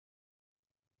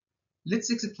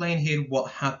Let's explain here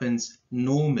what happens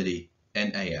normally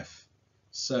in AF.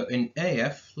 So in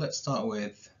AF, let's start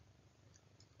with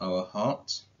our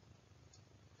heart.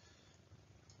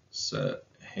 So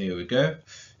here we go.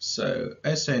 So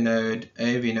SA node,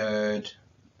 AV node,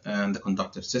 and the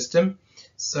conductive system.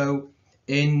 So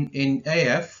in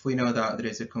AF, we know that there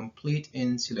is a complete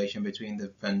insulation between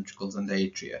the ventricles and the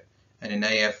atria. And in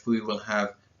AF, we will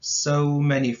have so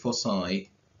many foci,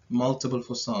 multiple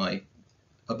foci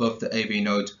above the AV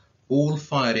node, all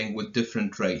firing with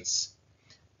different rates.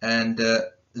 And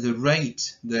the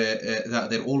rate that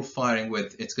they're all firing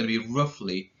with, it's going to be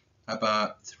roughly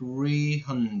about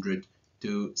 300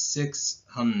 to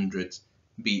 600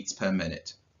 beats per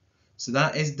minute. So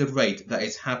that is the rate that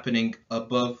is happening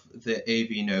above the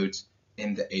AV node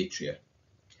in the atria.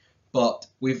 But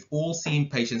we've all seen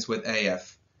patients with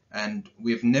AF and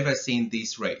we've never seen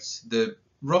these rates.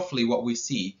 Roughly what we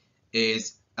see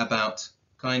is about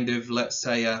kind of, let's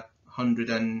say,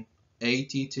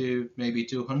 180 to maybe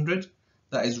 200.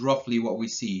 That is roughly what we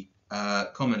see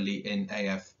commonly in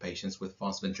AF patients with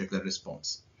fast ventricular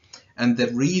response. And the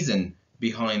reason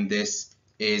behind this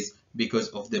is because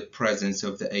of the presence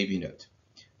of the AV node.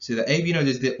 So the AV node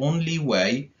is the only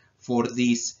way for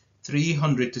these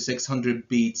 300 to 600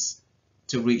 beats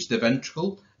to reach the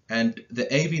ventricle. And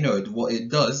the AV node, what it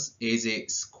does is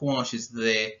it squashes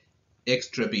the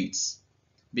extra beats,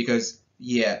 because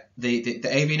yeah, the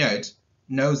AV node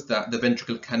knows that the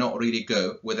ventricle cannot really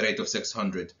go with a rate of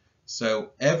 600. So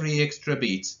every extra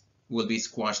beat will be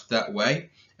squashed that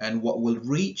way, and what will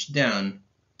reach down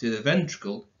to the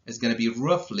ventricle is going to be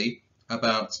roughly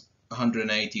about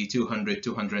 180, 200,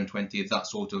 220, that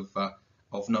sort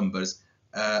of numbers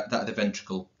that the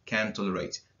ventricle can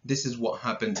tolerate. This is what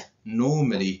happens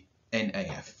normally in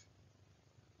AF.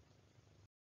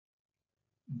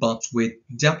 But with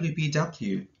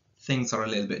WPW, things are a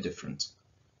little bit different.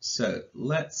 So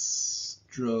let's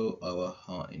draw our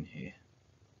heart in here.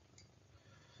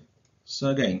 So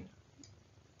again,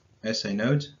 SA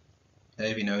node,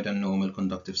 AV node, and normal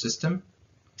conductive system.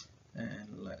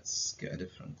 And let's get a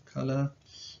different color.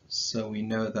 So we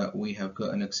know that we have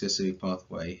got an accessory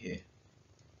pathway here.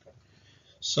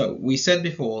 So we said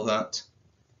before that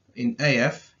in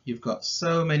AF, you've got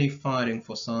so many firing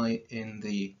foci in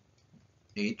the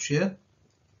atria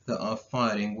that are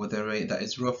firing with a rate that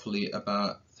is roughly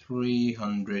about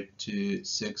 300 to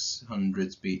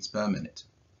 600 beats per minute.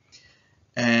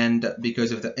 And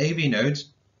because of the AV node,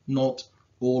 not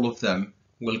all of them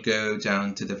will go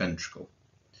down to the ventricle.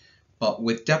 But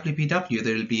with WPW,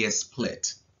 there will be a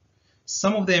split.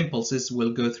 Some of the impulses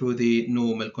will go through the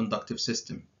normal conductive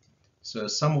system. So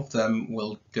some of them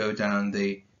will go down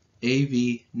the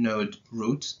AV node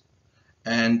route,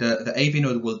 and the AV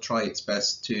node will try its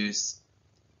best to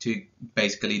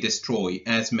basically destroy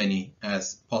as many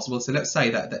as possible. So let's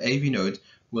say that the AV node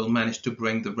will manage to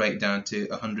bring the rate down to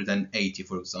 180,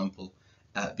 for example,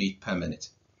 beat per minute.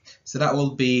 So that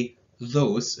will be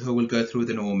those who will go through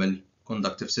the normal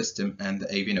conductive system and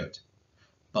the AV node.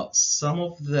 But some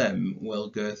of them will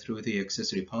go through the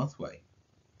accessory pathway.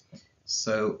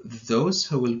 So those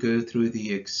who will go through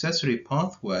the accessory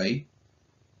pathway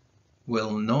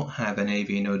will not have an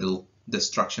AV nodal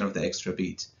destruction of the extra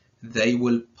beat. They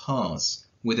will pass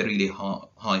with a really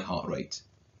high heart rate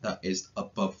that is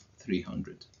above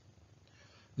 300.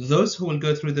 Those who will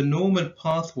go through the normal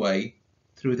pathway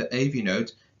through the AV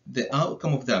node, the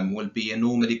outcome of them will be a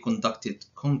normally conducted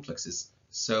complexes.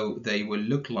 So they will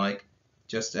look like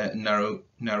just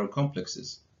narrow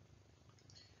complexes.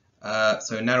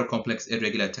 So narrow complex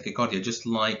irregular tachycardia, just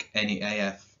like any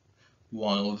AF.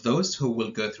 While those who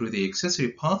will go through the accessory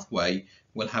pathway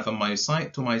will have a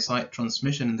myocyte to myocyte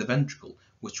transmission in the ventricle,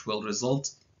 which will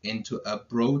result into a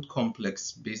broad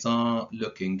complex, bizarre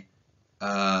looking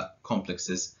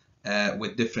complexes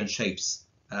with different shapes,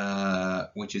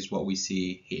 which is what we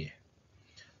see here.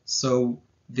 So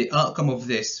the outcome of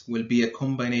this will be a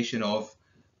combination of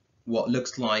what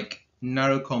looks like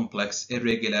narrow complex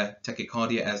irregular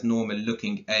tachycardia as normal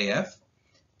looking AF,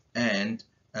 and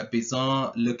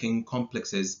bizarre looking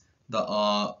complexes that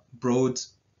are broad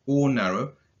or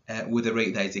narrow with a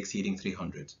rate that is exceeding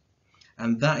 300.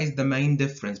 And that is the main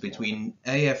difference between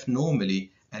AF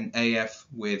normally and AF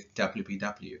with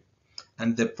WPW.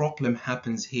 And the problem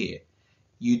happens here.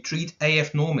 You treat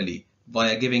AF normally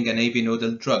via giving an AV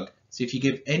nodal drug. So if you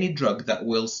give any drug that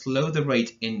will slow the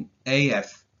rate in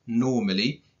AF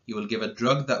normally, you will give a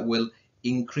drug that will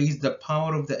increase the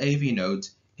power of the AV node,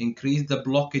 increase the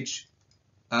blockage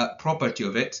property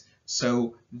of it,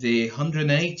 so the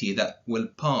 180 that will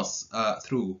pass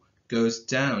through goes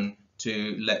down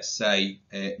to, let's say,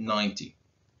 90.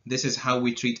 This is how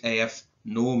we treat AF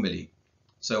normally.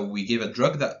 So we give a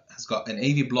drug that has got an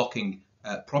AV blocking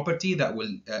property that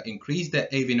will increase the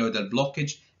AV nodal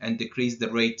blockage and decrease the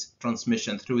rate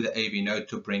transmission through the AV node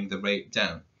to bring the rate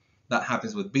down. That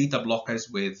happens with beta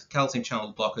blockers, with calcium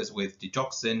channel blockers, with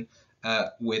digoxin,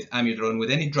 with amiodarone,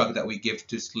 with any drug that we give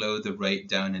to slow the rate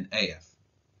down in AF.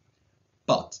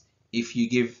 But if you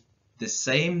give the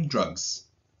same drugs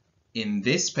in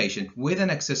this patient with an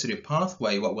accessory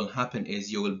pathway, what will happen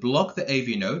is you will block the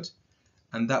AV node,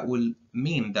 and that will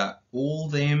mean that all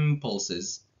the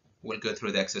impulses will go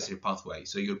through the accessory pathway.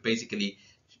 So you're basically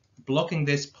blocking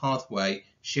this pathway,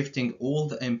 shifting all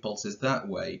the impulses that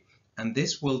way, and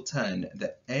this will turn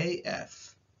the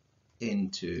AF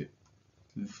into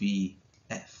VF,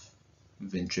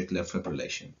 ventricular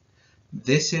fibrillation.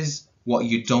 This is what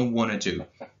you don't want to do.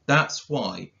 That's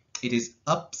why it is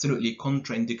absolutely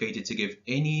contraindicated to give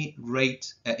any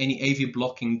AV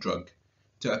blocking drug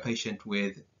to a patient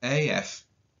with AF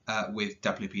with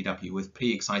WPW, with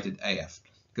pre-excited AF,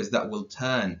 because that will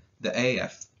turn the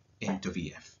AF into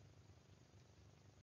VF.